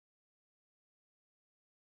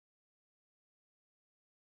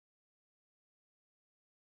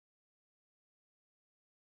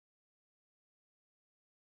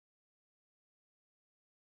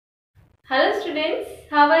Hello students,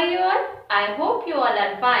 how are you all? I hope you all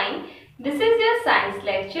are fine. This is your science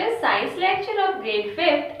lecture of grade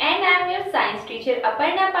 5th, and I am your science teacher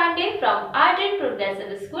Aparna Pandey from Art and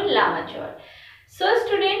Progressive School, Lamachor. So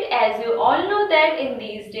student, as you all know that in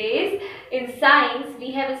these days in science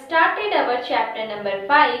we have started our chapter number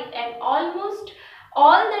 5 and almost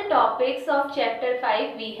all the topics of chapter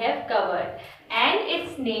 5 we have covered, and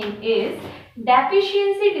its name is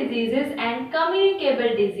Deficiency Diseases and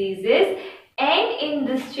Communicable Diseases. And in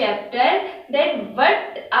this chapter, that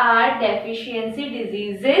what are deficiency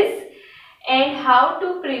diseases and how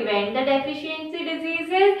to prevent the deficiency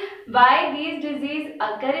diseases, why these diseases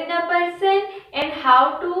occur in a person, and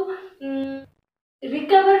how to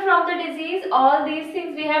recover from the disease. All these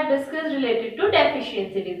things we have discussed related to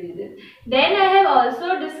deficiency diseases. Then I have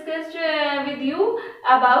also discussed with you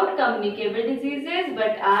about communicable diseases.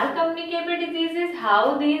 What are communicable diseases,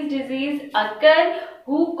 how these diseases occur,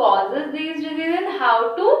 who causes these diseases,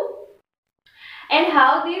 and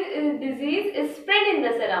how these disease is spread in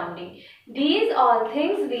the surrounding. These all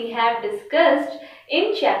things we have discussed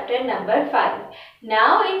in chapter number 5.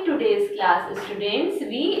 Now in today's class, students,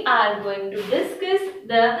 we are going to discuss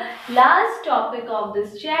the last topic of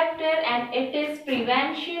this chapter, and it is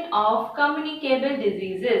prevention of communicable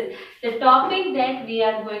diseases. The topic that we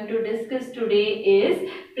are going to discuss today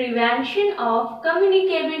is prevention of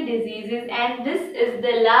communicable diseases, and this is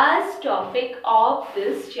the last topic of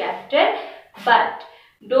this chapter. But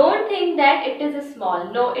don't think that it is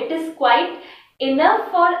small. No, it is quite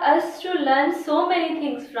enough for us to learn so many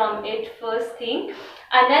things from it. First thing.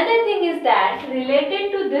 Another thing is that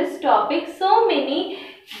related to this topic, so many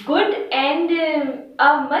good and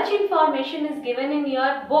much information is given in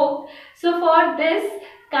your book. So for this,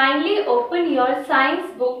 kindly open your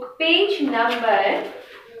science book, page number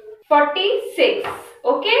 46.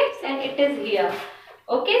 Okay, and it is here.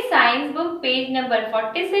 Okay, science book page number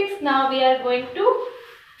 46. Now we are going to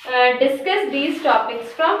discuss these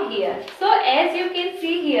topics from here. So as you can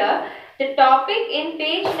see here, the topic in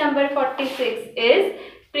page number 46 is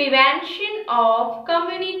prevention of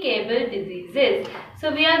communicable diseases.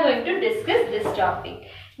 So we are going to discuss this topic.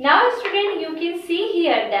 Now student, you can see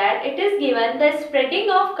here that it is given the spreading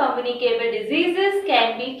of communicable diseases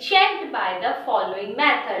can be checked by the following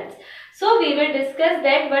methods. So we will discuss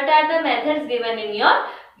that what are the methods given in your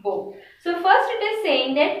book. So first it is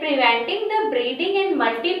saying that preventing the breeding and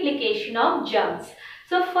multiplication of germs.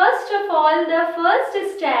 So first of all, the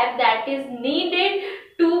first step that is needed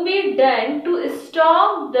to be done to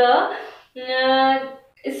stop the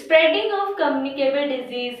spreading of communicable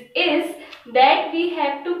disease is that we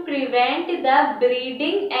have to prevent the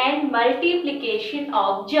breeding and multiplication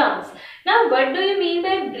of germs. Now what do you mean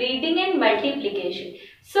by breeding and multiplication?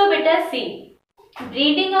 So beta, see,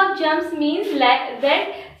 breeding of germs means like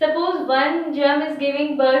that suppose one germ is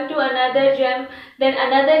giving birth to another germ, then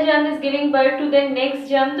another germ is giving birth to the next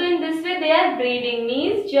germ. So in this way they are breeding,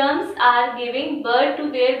 means germs are giving birth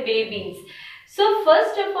to their babies. So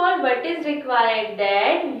first of all, what is required,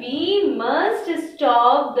 that we must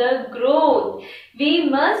stop the growth. We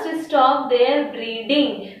must stop their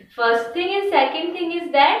breeding. First thing, and second thing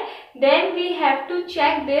is that then we have to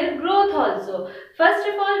check their growth also. First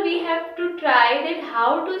of all, we have to try that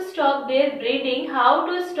how to stop their breeding, how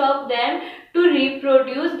to stop them to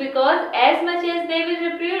reproduce, because as much as they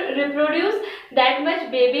will reproduce, that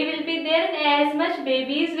much baby will be there, and as much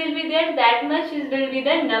babies will be there, that much will be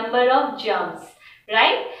the number of germs,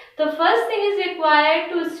 right? The first thing is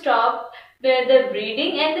required to stop the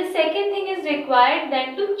breeding, and the second thing is required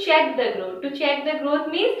then to check the growth. To check the growth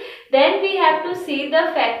means then we have to see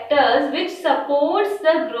the factors which supports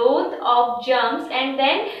the growth of germs, and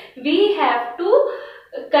then we have to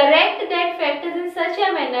correct that factors in such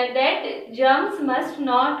a manner that germs must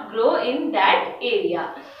not grow in that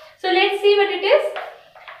area. So let's see what it is.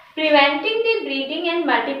 Preventing the breeding and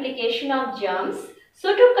multiplication of germs.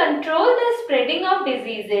 So to control the spreading of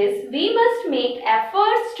diseases, we must make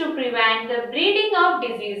efforts to prevent the breeding of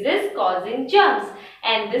diseases causing germs.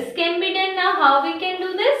 And this can be done now. How we can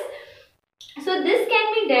do this? So this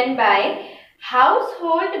can be done by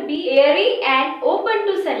household be airy and open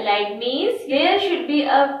to sunlight, means there should be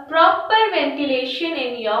a proper ventilation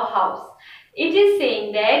in your house. It is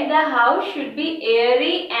saying that the house should be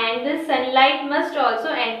airy and the sunlight must also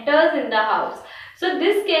enter in the house. So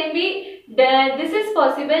this can be this is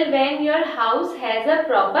possible when your house has a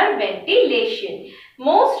proper ventilation.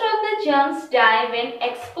 Most of the germs die when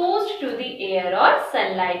exposed to the air or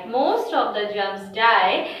sunlight. Most of the germs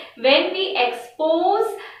die when we expose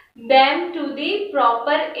them to the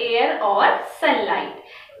proper air or sunlight.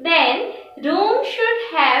 Then room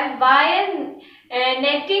should have wire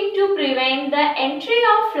netting to prevent the entry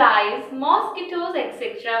of flies, mosquitoes,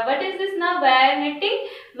 etc. What is this now? Wire netting.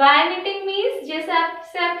 Wire netting means जैसे आप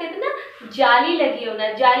कहते हैं ना जाली लगी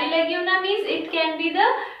होना. जाली लगी होना means it can be the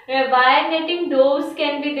wire netting doors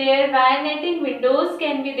can be there, wire netting windows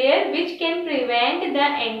can be there, which can prevent the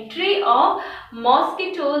entry of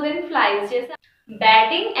mosquitoes and flies. जैसा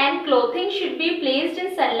bedding and clothing should be placed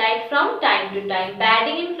in sunlight from time to time.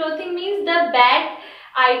 Bedding and clothing means the bed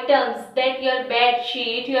items, that your bed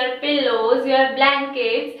sheet, your pillows, your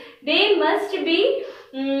blankets, they must be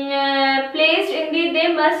placed in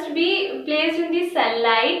the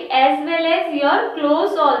sunlight, as well as your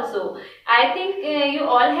clothes also. I think you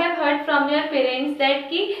all have heard from your parents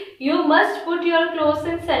that you must put your clothes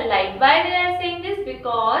in sunlight. Why they are saying this?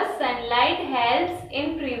 Because sunlight helps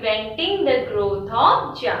in preventing the growth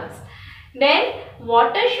of germs. Then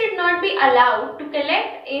water should not be allowed to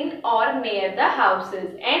collect in or near the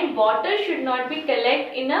houses, and water should not be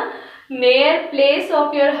collected in a near place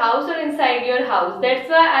of your house or inside your house. That's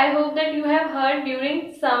why I hope that you have heard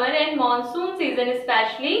during summer and monsoon season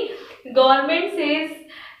especially, government says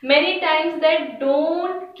many times that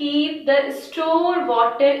don't keep the stored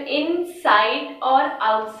water inside or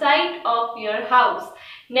outside of your house.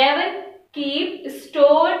 Never keep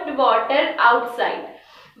stored water outside.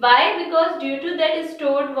 Why? Because due to that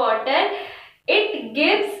stored water, it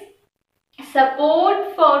gives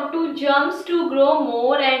support to germs to grow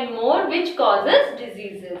more and more, which causes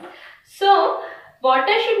diseases. So,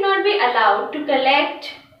 water should not be allowed to collect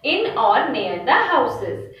in or near the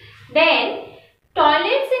houses. Then,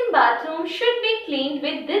 toilets and bathrooms should be cleaned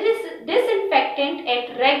with disinfectant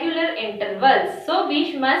at regular intervals. So,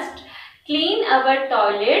 we must clean our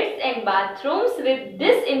toilets and bathrooms with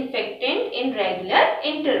disinfectant in regular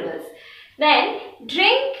intervals. Then,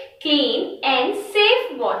 drink clean and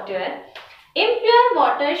safe water. Impure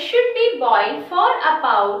water should be boiled for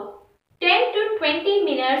about 10 to 20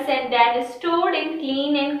 minutes and then stored in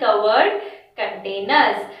clean and covered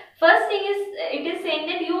containers. First thing is, it is saying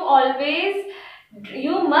that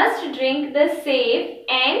you must drink the safe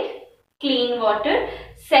and clean water.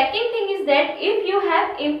 Second thing is that if you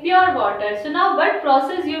have impure water, so now what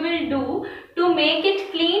process you will do to make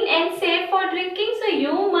it clean and safe for drinking? So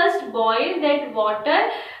you must boil that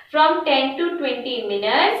water from 10 to 20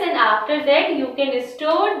 minutes, and after that you can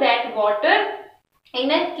store that water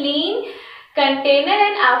in a clean container,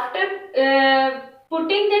 and after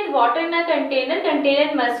putting that water in a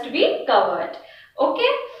container must be covered.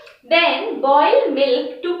 Okay. Then boil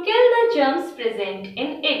milk to kill the germs present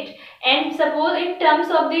in it. And suppose in terms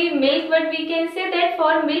of the milk, what we can say that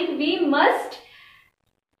for milk we must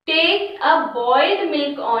take a boiled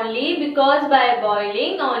milk only, because by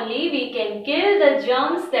boiling only we can kill the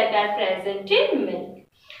germs that are present in milk.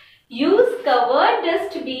 Use covered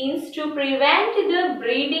dustbins to prevent the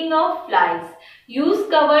breeding of flies. Use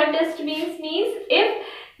covered dustbins means if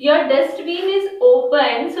your dustbin is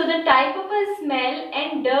open, so the type of a smell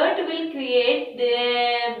and dirt will create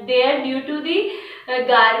there due to the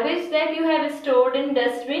garbage that you have stored in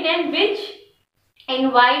dustbin, and which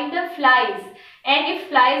invite the flies. And if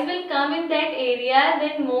flies will come in that area,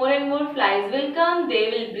 then more and more flies will come. They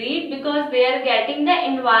will breed because they are getting the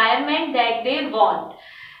environment that they want.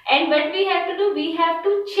 And what we have to do, we have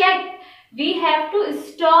to check. We have to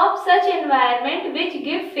stop such environment which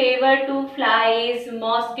give favor to flies,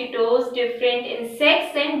 mosquitoes, different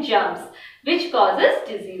insects and germs, which causes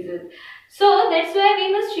diseases. So that's why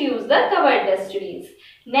we must use the covered dustbins.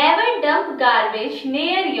 Never dump garbage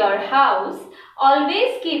near your house.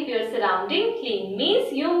 Always keep your surrounding clean.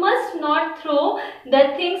 Means you must not throw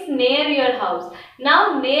the things near your house.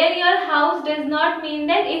 Now near your house does not mean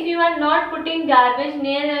that if you are not putting garbage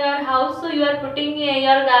near your house, so you are putting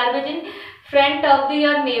your garbage in front of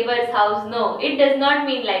your neighbor's house. No, it does not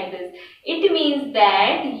mean like this. It means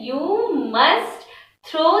that you must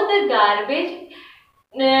throw the garbage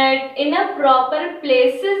in a proper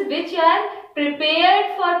places which are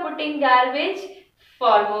prepared for putting garbage.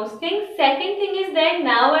 Foremost thing. Second thing is that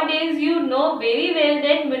nowadays you know very well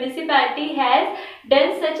that municipality has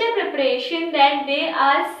done such a preparation that they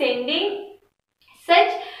are sending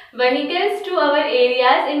such vehicles to our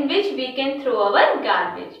areas in which we can throw our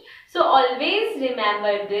garbage. So always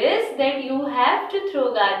remember this, that you have to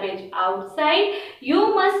throw garbage outside.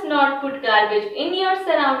 You must not put garbage in your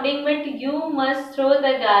surrounding, but you must throw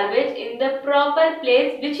the garbage in the proper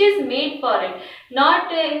place which is made for it.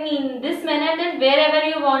 Not in this manner that wherever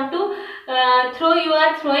you want to throw, you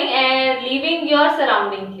are throwing and leaving your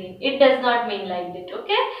surrounding clean. It does not mean like that.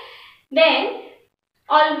 Okay. Then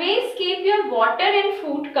always keep your water and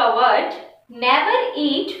food covered. Never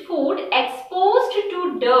eat food exposed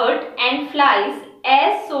to dirt and flies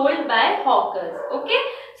as sold by hawkers. Okay,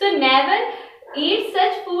 so never eat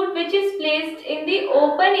such food which is placed in the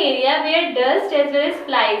open area where dust as well as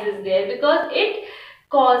flies is there, because it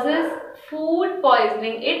causes food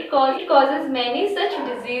poisoning. It causes many such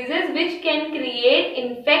diseases which can create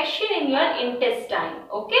infection in your intestine.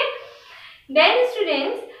 Okay, then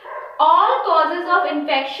students, all causes of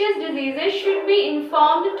infectious diseases should be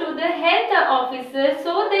informed to the health officer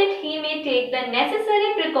so that he may take the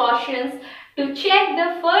necessary precautions to check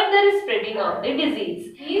the further spreading of the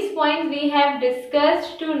disease. These points we have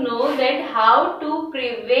discussed to know that how to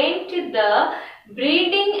prevent the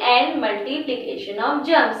breeding and multiplication of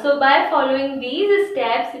germs. So by following these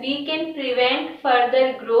steps, we can prevent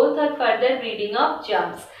further growth or further breeding of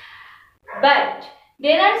germs. But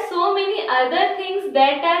there are so many other things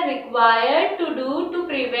that are required to do to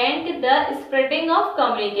prevent the spreading of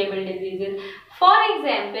communicable diseases. For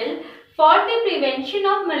example, for the prevention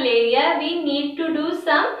of malaria, we need to do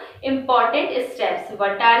some important steps.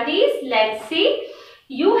 What are these? Let's see.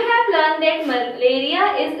 You have learned that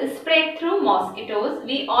malaria is spread through mosquitoes.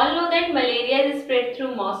 We all know that malaria is spread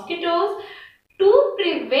through mosquitoes. To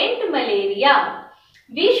prevent malaria,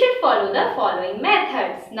 we should follow the following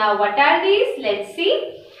methods. Now, what are these? Let's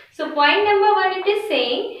see. So, point number 1, it is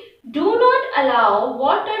saying, do not allow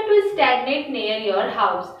water to stagnate near your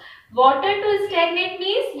house. Water to stagnate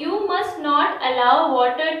means you must not allow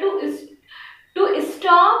water to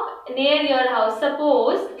stop near your house.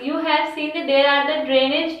 Suppose you have seen that there are the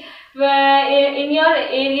drainage in your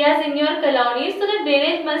areas, in your colonies, so the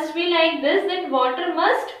drainage must be like this, that water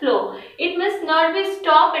must flow. It must not be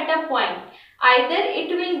stopped at a point. Either it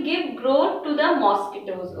will give growth to the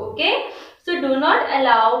mosquitoes. Okay, so do not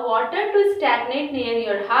allow water to stagnate near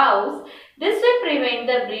your house. This will prevent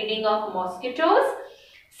the breeding of mosquitoes.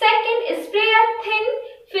 Second, spray a thin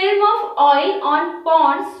film of oil on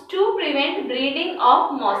ponds to prevent breeding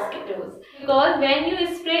of mosquitoes. Because when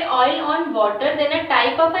you spray oil on water, then a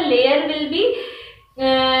type of a layer will be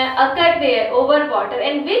occur there over water,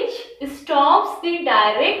 and which stops the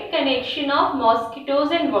direct connection of mosquitoes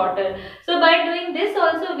and water. So by doing this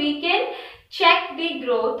also we can check the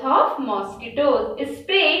growth of mosquitoes.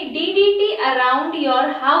 Spray DDT around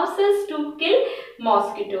your houses to kill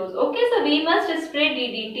mosquitoes. Okay, so we must spray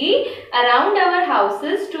DDT around our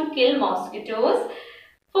houses to kill mosquitoes.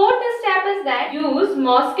 Fourth step is that use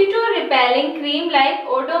mosquito repelling cream like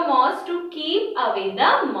Odomos to keep away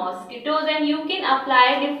the mosquitoes, and you can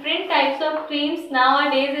apply different types of creams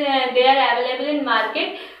nowadays. They are available in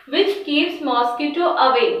market which keeps mosquito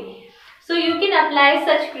away. So you can apply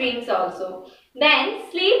such creams also. Then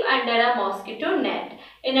sleep under a mosquito net.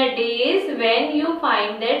 In a days when you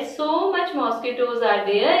find that so much mosquitoes are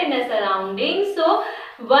there in a surrounding, so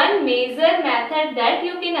one major method that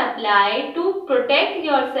you can apply to protect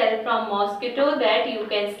yourself from mosquito, that you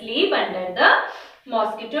can sleep under the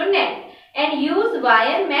mosquito net, and use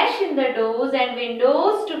wire mesh in the doors and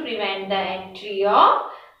windows to prevent the entry of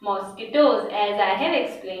mosquitoes, as I have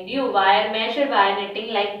explained you, wire mesh or wire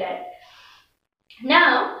netting like that.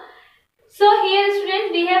 Now, so here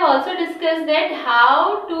students, we have also discussed that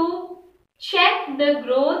how to check the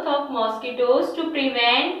growth of mosquitoes to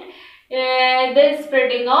prevent the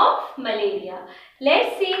spreading of malaria.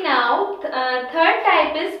 Let's see now. Third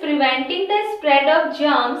type is preventing the spread of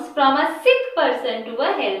germs from a sick person to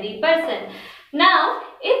a healthy person. Now,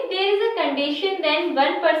 if there is a condition, then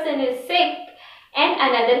one person is sick and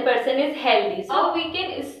another person is healthy. So we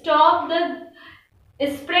can stop the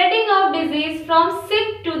spreading of disease from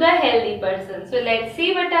sick to the healthy person. So let's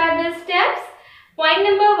see what are the steps. Point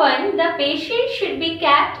number 1, the patient should be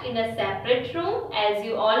kept in a separate room. As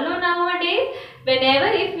you all know nowadays, whenever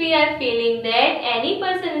if we are feeling that any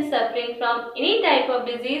person is suffering from any type of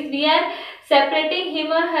disease, we are separating him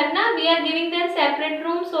or her. Now we are giving them separate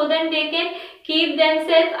rooms so that they can keep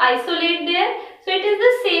themselves isolate there. So it is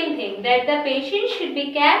the same thing, that the patient should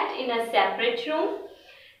be kept in a separate room.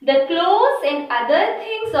 The clothes and other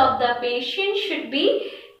things of the patient should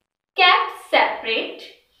be kept separate.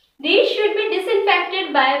 These should be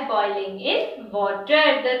disinfected by boiling in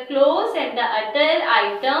water. The clothes and the other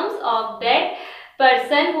items of that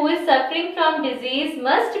person who is suffering from disease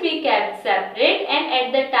must be kept separate, and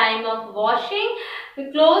at the time of washing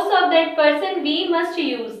the clothes of that person, we must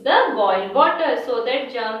use the boiled water so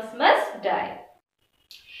that germs must die.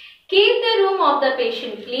 Keep the room of the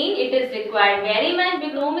patient clean. It is required very much.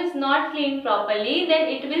 If the room is not cleaned properly, then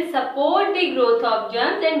it will support the growth of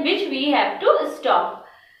germs, and which we have to stop.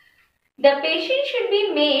 The patient should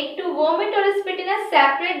be made to vomit or spit in a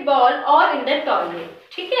separate bowl or in the toilet.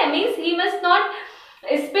 Okay, means he must not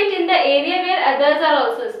spit in the area where others are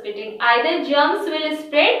also spitting. Either germs will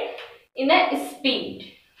spread in a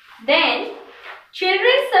speed. Then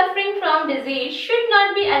children suffering from disease should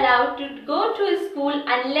not be allowed to go to school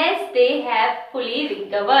unless they have fully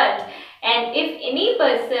recovered. And if any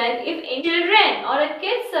children or a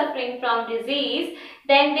kid suffering from disease,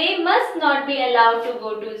 then they must not be allowed to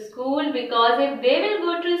go to school, because if they will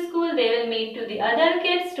go to school, they will meet to the other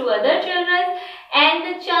kids, to other children, and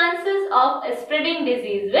the chances of spreading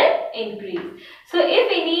disease will increase. So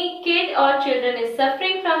if any kid or children is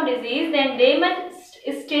suffering from disease, then they must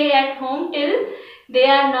stay at home till they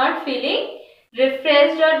are not feeling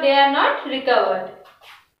refreshed or they are not recovered.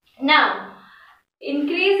 Now,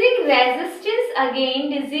 increasing resistance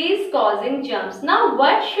against disease causing germs. Now,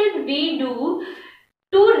 what should we do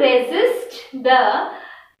to resist the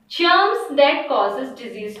germs that causes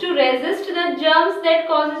disease? To resist the germs that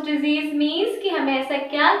causes disease means कि हमें ऐसा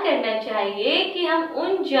क्या करना चाहिए कि हम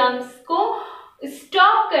उन germs को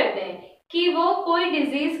stop कर दें कि वो कोई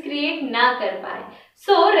disease create ना कर पाए.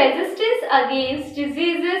 So, resistance against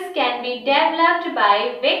diseases can be developed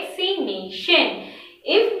by vaccination.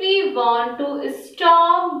 If we want to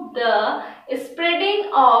stop the spreading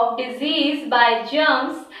of disease by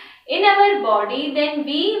germs in our body, then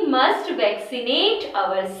we must vaccinate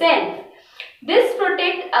ourselves. This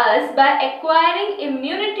protects us by acquiring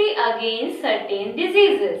immunity against certain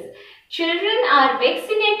diseases. Children are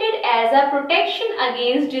vaccinated as a protection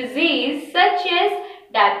against disease such as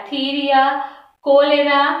diphtheria,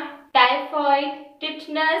 cholera, typhoid,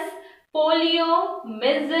 tetanus, polio,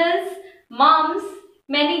 measles, mumps,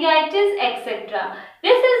 meningitis, etc.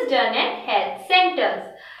 This is done at health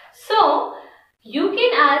centers. So, you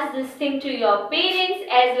can ask this thing to your parents,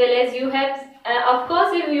 as well as you have, of course,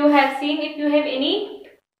 if you have seen, if you have any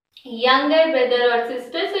younger brother or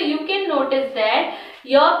sister, so you can notice that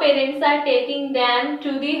your parents are taking them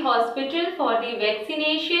to the hospital for the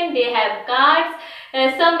vaccination. They have cards.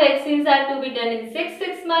 Some vaccines are to be done in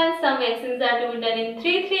 6 months. Some vaccines are to be done in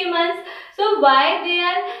 3 months. So why they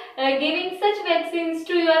are giving such vaccines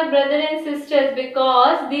to your brother and sisters?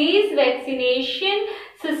 Because these vaccination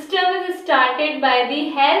system is started by the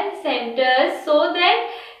health centers so that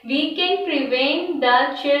we can prevent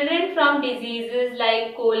the children from diseases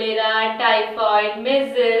like cholera, typhoid,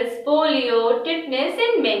 measles, polio, tetanus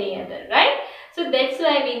and many other, right? So that's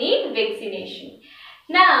why we need vaccination.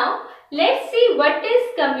 Now, let's see what is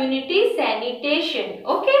community sanitation.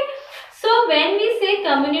 Okay. So when we say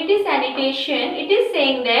community sanitation, it is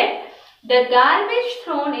saying that the garbage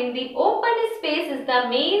thrown in the open space is the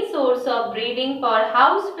main source of breeding for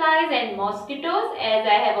houseflies and mosquitoes, as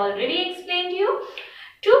I have already explained you.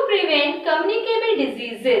 To prevent communicable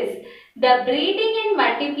diseases, the breeding and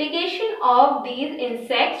multiplication of these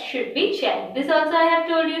insects should be checked. This also I have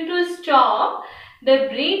told you, to stop the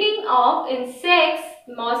breeding of insects,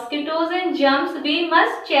 mosquitoes and germs. We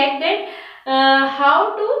must check that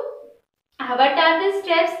what are the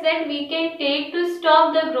steps that we can take to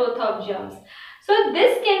stop the growth of germs. So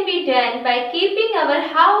this can be done by keeping our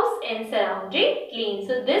house and surrounding clean.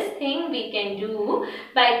 So this thing we can do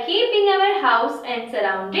by keeping our house and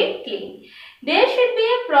surrounding clean. There should be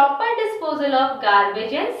a proper disposal of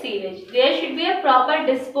garbage and sewage. There should be a proper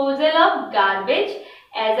disposal of garbage,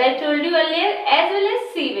 as I told you earlier, as well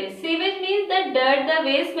as sewage. Sewage means the dirt, the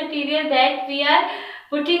waste material that we are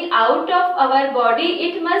putting out of our body.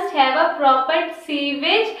 It must have a proper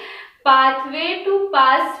sewage pathway to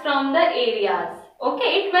pass from the areas.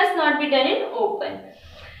 Okay, it must not be done in open.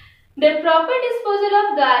 The proper disposal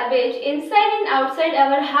of garbage inside and outside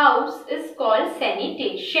our house is called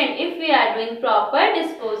sanitation. If we are doing proper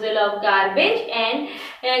disposal of garbage and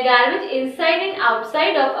garbage inside and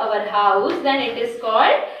outside of our house, then it is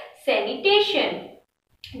called sanitation.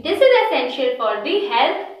 This is essential for the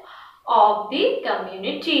health of the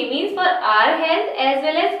community, means for our health as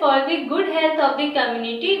well as for the good health of the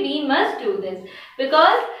community. We must do this,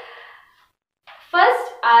 because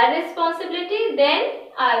first our responsibility, then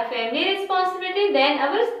our family responsibility, then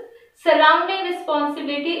our surrounding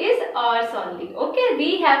responsibility is ours only. Okay,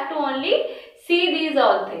 we have to only see these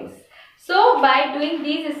all things. So by doing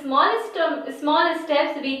these small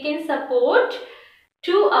steps, we can support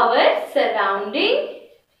to our surrounding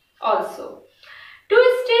also. To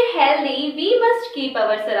stay healthy, we must keep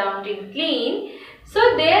our surrounding clean. So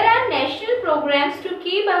there are national programs to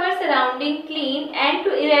keep our surrounding clean and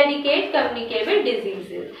to eradicate communicable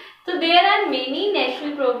diseases. So there are many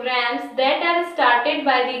national programs that are started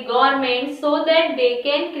by the government so that they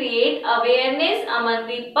can create awareness among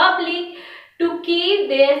the public to keep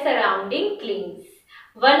their surrounding clean.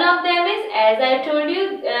 One of them is, as I told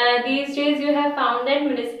you, these days you have found that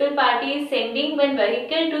municipal party is sending one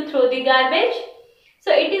vehicle to throw the garbage.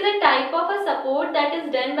 So it is a type of a support that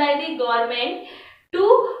is done by the government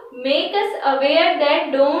to make us aware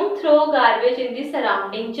that don't throw garbage in the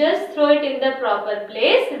surrounding, just throw it in the proper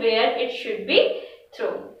place where it should be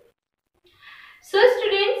thrown. So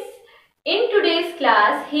students, in today's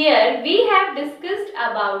class here we have discussed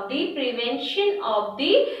about the prevention of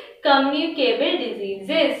the communicable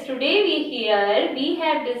diseases. Today we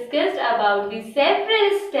have discussed about the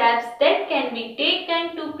several steps that can be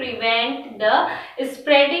taken to prevent the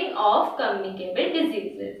spreading of communicable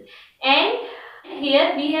diseases. And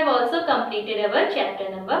here we have also completed our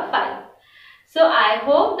chapter number 5. So I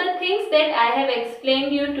hope the things that I have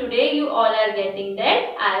explained you today, you all are getting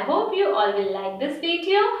that. I hope you all will like this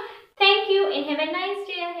video. Thank you and have a nice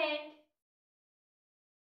day ahead.